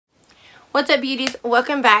What's up, beauties?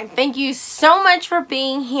 Welcome back. Thank you so much for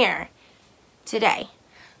being here today.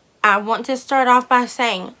 I want to start off by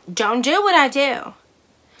saying, don't do what I do.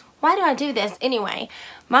 Why do I do this anyway?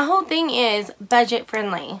 My whole thing is budget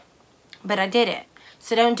friendly, but I did it.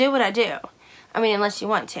 So don't do what I do. I mean, unless you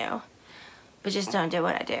want to, but just don't do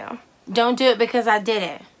what I do. Don't do it because I did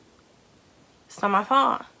it. It's not my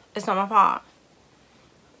fault. It's not my fault.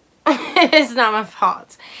 It's not my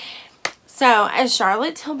fault. So, as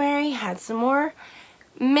Charlotte Tilbury had some more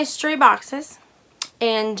mystery boxes,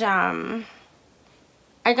 and I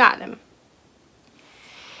got them.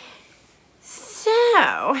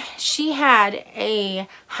 So, she had a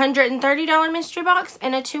 $130 mystery box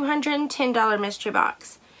and a $210 mystery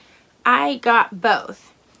box. I got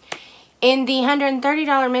both. In the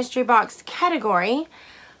 $130 mystery box category,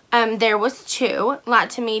 there was two, light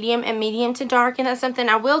to medium and medium to dark, and that's something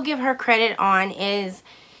I will give her credit on is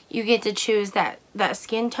you get to choose that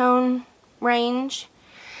skin tone range,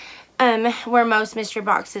 where most mystery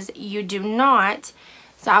boxes you do not.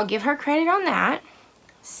 So I'll give her credit on that.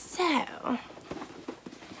 So,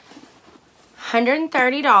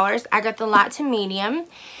 $130. I got the light to medium.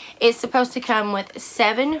 It's supposed to come with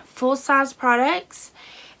 7 full-size products.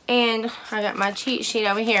 And I got my cheat sheet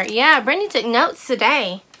over here. Yeah, Brittany took notes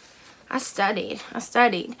today. I studied.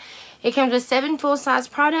 It comes with 7 full-size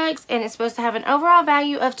products, and it's supposed to have an overall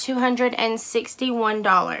value of $261.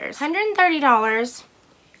 $130.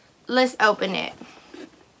 Let's open it.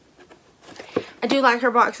 I do like her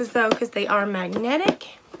boxes, though, because they are magnetic.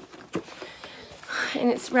 And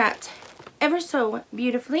it's wrapped ever so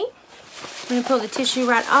beautifully. I'm going to pull the tissue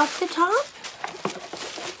right off the top.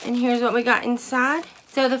 And here's what we got inside.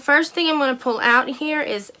 So the first thing I'm going to pull out here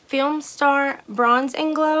is Film Star Bronze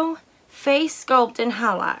and Glow Face Sculpt and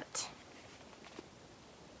Highlight.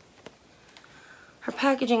 Her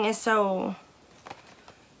packaging is so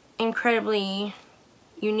incredibly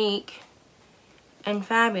unique and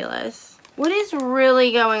fabulous. What is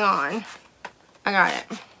really going on? I got it.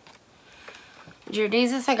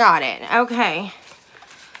 Jesus, I got it. Okay.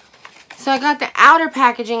 So I got the outer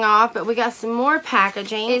packaging off, but we got some more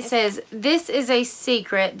packaging. It says, this is a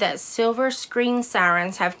secret that silver screen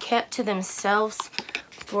sirens have kept to themselves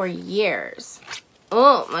for years.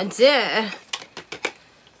 Oh, my dear.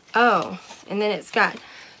 Oh, and then it's got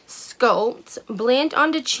sculpt, blend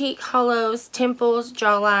onto cheek hollows, temples,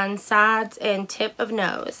 jawline, sides, and tip of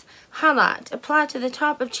nose. Highlight, apply to the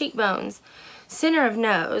top of cheekbones, center of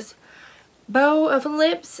nose, bow of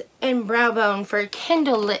lips, and brow bone for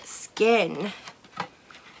candlelit skin.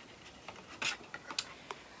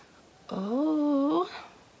 Oh.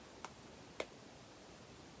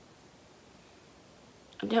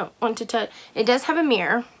 I don't want to touch. It does have a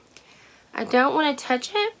mirror. I don't want to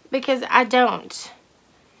touch it because I don't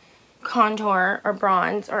contour or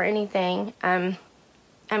bronze or anything. I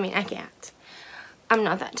mean, I can't. I'm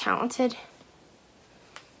not that talented.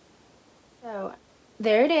 So,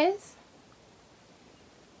 there it is.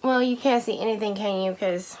 Well, you can't see anything, can you?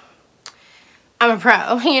 Because I'm a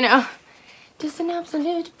pro, you know. Just an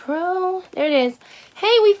absolute pro. There it is.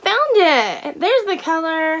 Hey, we found it. There's the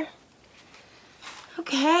color.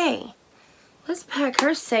 Okay. Let's pack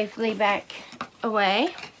her safely back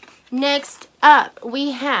away. Next up,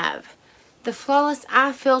 we have the Flawless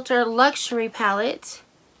Eye Filter Luxury Palette,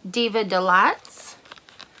 Diva Delights.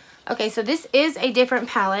 Okay, so this is a different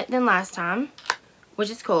palette than last time,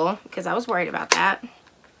 which is cool because I was worried about that.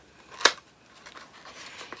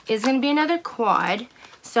 It's going to be another quad,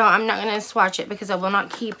 so I'm not going to swatch it because I will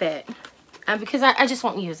not keep it because I just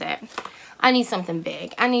won't use it. I need something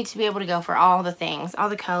big. I need to be able to go for all the things, all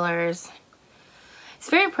the colors. It's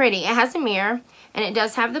very pretty. It has a mirror, and it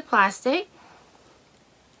does have the plastic.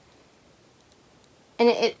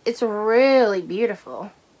 And it's really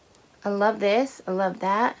beautiful. I love this. I love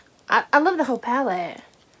that. I love the whole palette.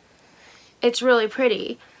 It's really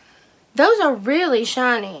pretty. Those are really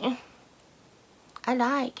shiny. I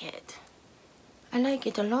like it. I like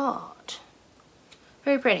it a lot.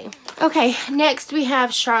 Very pretty. Okay, next we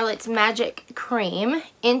have Charlotte's Magic Cream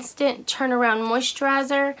Instant Turnaround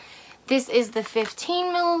Moisturizer. This is the 15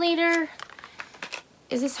 milliliter.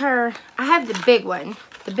 Is this her? I have the big one.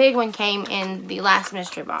 The big one came in the last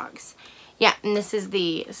mystery box. Yeah, and this is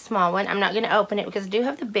the small one. I'm not going to open it because I do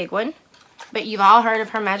have the big one. But you've all heard of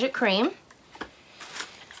her Magic Cream.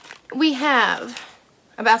 We have,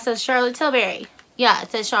 about says Charlotte Tilbury. Yeah,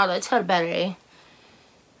 it says Charlotte Tilbury.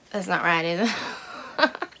 That's not right, is it?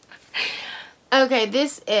 Okay,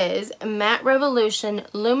 this is Matte Revolution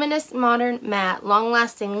Luminous Modern Matte Long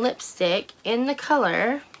Lasting Lipstick in the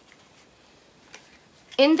color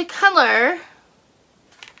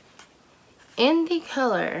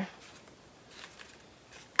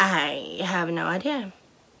I have no idea.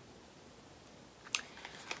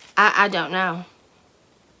 I don't know.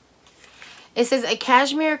 It says a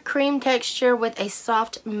cashmere cream texture with a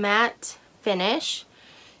soft matte finish,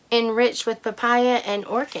 enriched with papaya and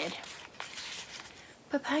orchid.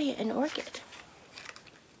 Papaya and orchid.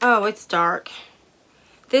 Oh, it's dark.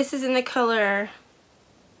 This is in the color,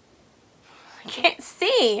 I can't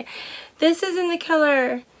see. This is in the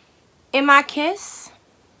color In My Kiss.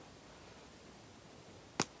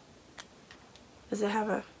 Does it have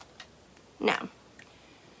a, no.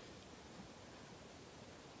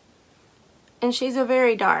 And she's a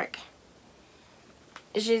very dark.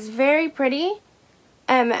 She's very pretty,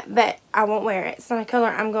 but I won't wear it. It's not a color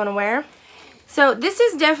I'm going to wear. So this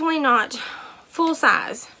is definitely not full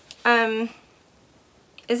size.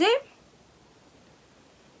 Is it?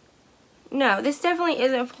 No, this definitely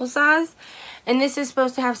isn't full size. And this is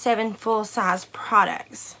supposed to have 7 full size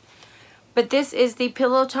products. But this is the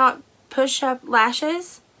Pillow Talk Push-Up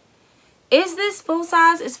Lashes. Is this full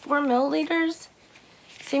size? It's 4 milliliters.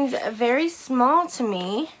 Seems very small to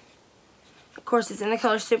me. Of course, it's in the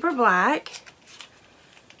color Super Black.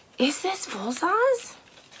 Is this full size?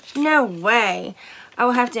 No way. I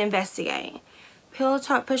will have to investigate. Pillow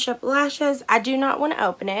Talk Push-Up Lashes. I do not want to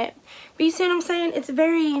open it. But you see what I'm saying? It's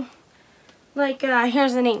very, like,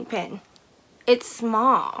 here's an ink pen. It's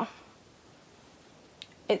small.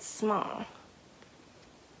 It's small.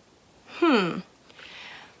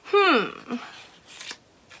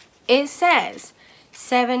 It says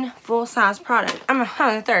 7 full-size products. I'm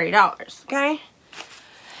 $130, okay?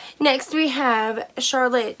 Next we have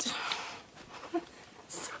Charlotte,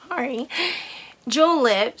 sorry, Jewel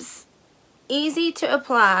Lips, easy to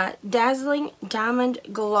apply, dazzling diamond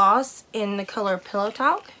gloss in the color Pillow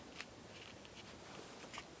Talk.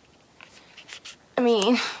 I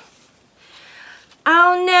mean,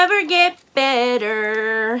 I'll never get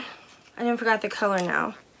better. I didn't forget the color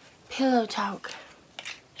now. Pillow Talk.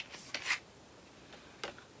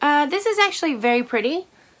 This is actually very pretty.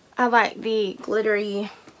 I like the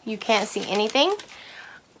glittery, you can't see anything.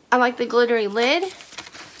 I like the glittery lid.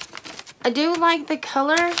 I do like the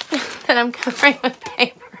color that I'm covering with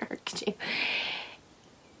paper.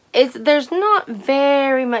 There's not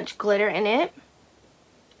very much glitter in it.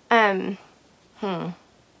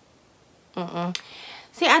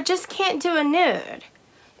 See, I just can't do a nude.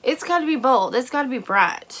 It's got to be bold. It's got to be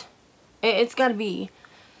bright. It's got to be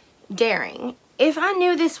daring. If I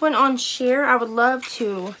knew this went on sheer, I would love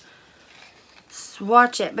to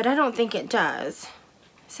swatch it, but I don't think it does.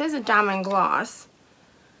 It says a diamond gloss.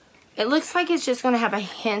 It looks like it's just going to have a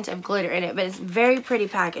hint of glitter in it, but it's very pretty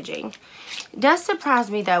packaging. It does surprise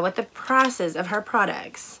me, though, with the prices of her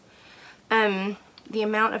products. The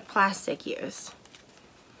amount of plastic used.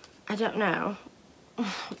 I don't know.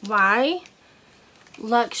 Why?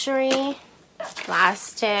 Luxury,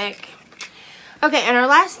 plastic. Okay, and our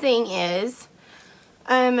last thing is,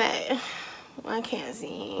 I can't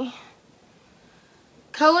see.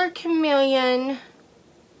 Color Chameleon,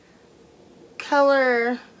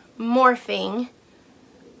 Color Morphing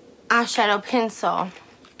eyeshadow pencil.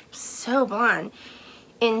 So blonde.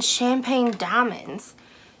 In Champagne Diamonds.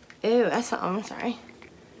 Ooh, that's, I'm sorry.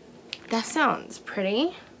 That sounds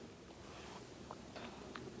pretty.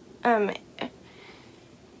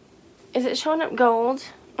 Is it showing up gold?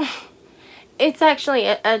 It's actually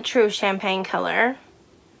a true champagne color.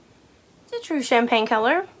 It's a true champagne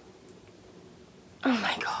color. Oh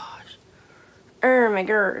my gosh. My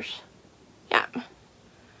gosh. Yeah.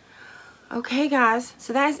 Okay, guys.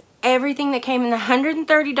 So that's everything that came in the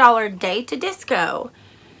 $130 Day to Disco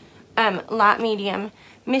light medium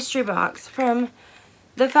mystery box from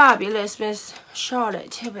the fabulous Miss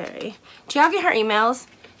Charlotte Tilbury. Do y'all get her emails?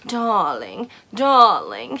 Darling,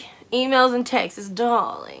 darling. Emails and texts,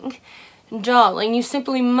 darling. Darling, you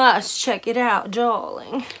simply must check it out,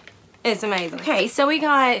 darling. It's amazing. Okay, so we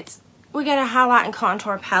got a highlight and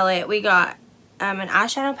contour palette. We got an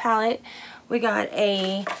eyeshadow palette. We got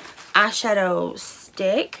a eyeshadow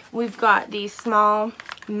stick. We've got the small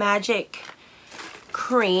magic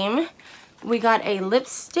cream. We got a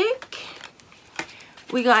lipstick.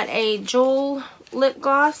 We got a Jewel lip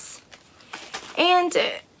gloss. And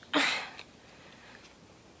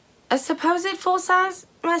a supposed full-size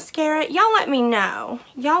mascara. Y'all let me know.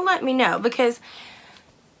 Y'all let me know because,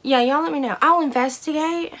 yeah, y'all let me know. I'll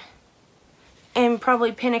investigate and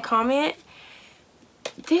probably pin a comment.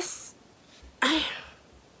 This,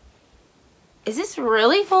 is this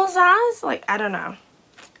really full-size? Like, I don't know.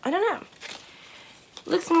 I don't know.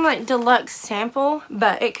 Looks more like deluxe sample,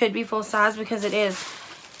 but it could be full-size because it is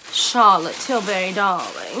Charlotte Tilbury,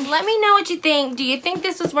 darling. Let me know what you think. Do you think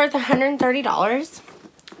this was worth $130?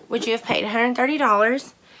 would you have paid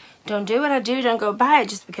 $130? Don't do what I do. Don't go buy it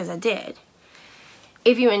just because I did.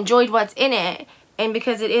 If you enjoyed what's in it, and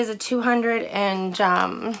because it is a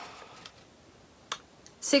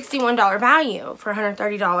 $261 value for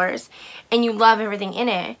 $130, and you love everything in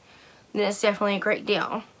it, then it's definitely a great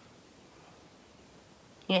deal.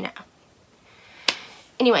 You know.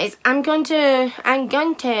 Anyways, I'm going to,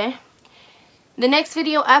 the next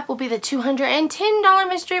video up will be the $210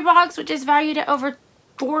 mystery box, which is valued at over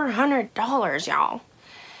 $400, y'all.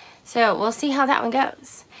 So we'll see how that one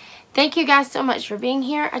goes. Thank you guys so much for being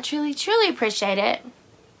here. I truly, truly appreciate it.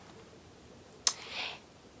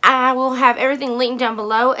 I will have everything linked down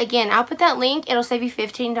below. Again, I'll put that link. It'll save you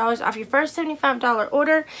 $15 off your first $75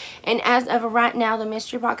 order. And as of right now, the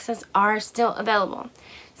mystery boxes are still available.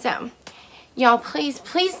 So, y'all, please,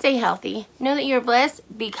 please stay healthy. Know that you're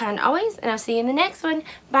blessed. Be kind always. And I'll see you in the next one.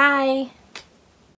 Bye.